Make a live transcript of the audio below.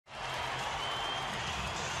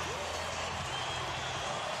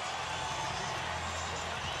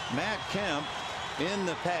Matt Kemp in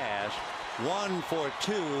the pass, 1 for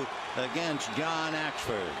 2 against John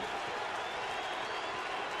Axford.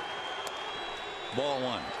 Ball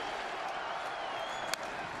 1.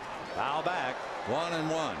 Foul back,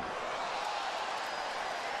 1-1.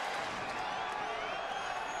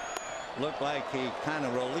 Looked like he kind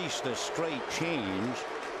of released a straight change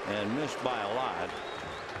and missed by a lot.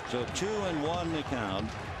 So 2-1 the count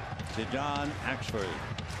to John Axford.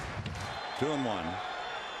 2-1.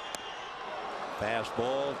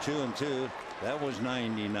 Fastball 2-2. That was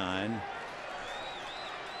 99.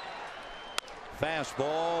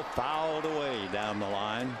 Fastball fouled away down the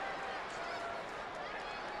line.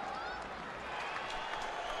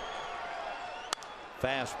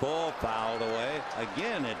 Fastball fouled away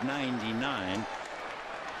again at 99.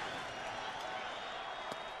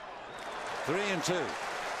 3-2.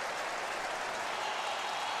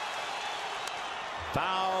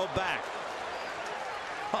 Foul back.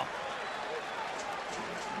 Huh.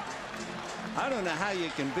 I don't know how you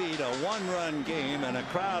can beat a one-run game and a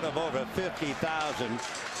crowd of over 50,000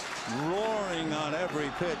 roaring on every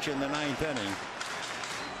pitch in the 9th inning.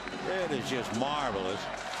 It is just marvelous.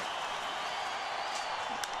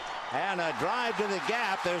 And a drive to the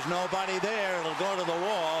gap. There's nobody there. It'll go to the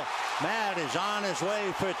wall. Matt is on his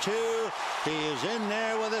way for 2. He is in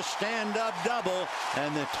there with a stand-up double,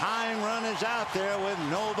 and the tying run is out there with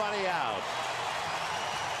nobody out.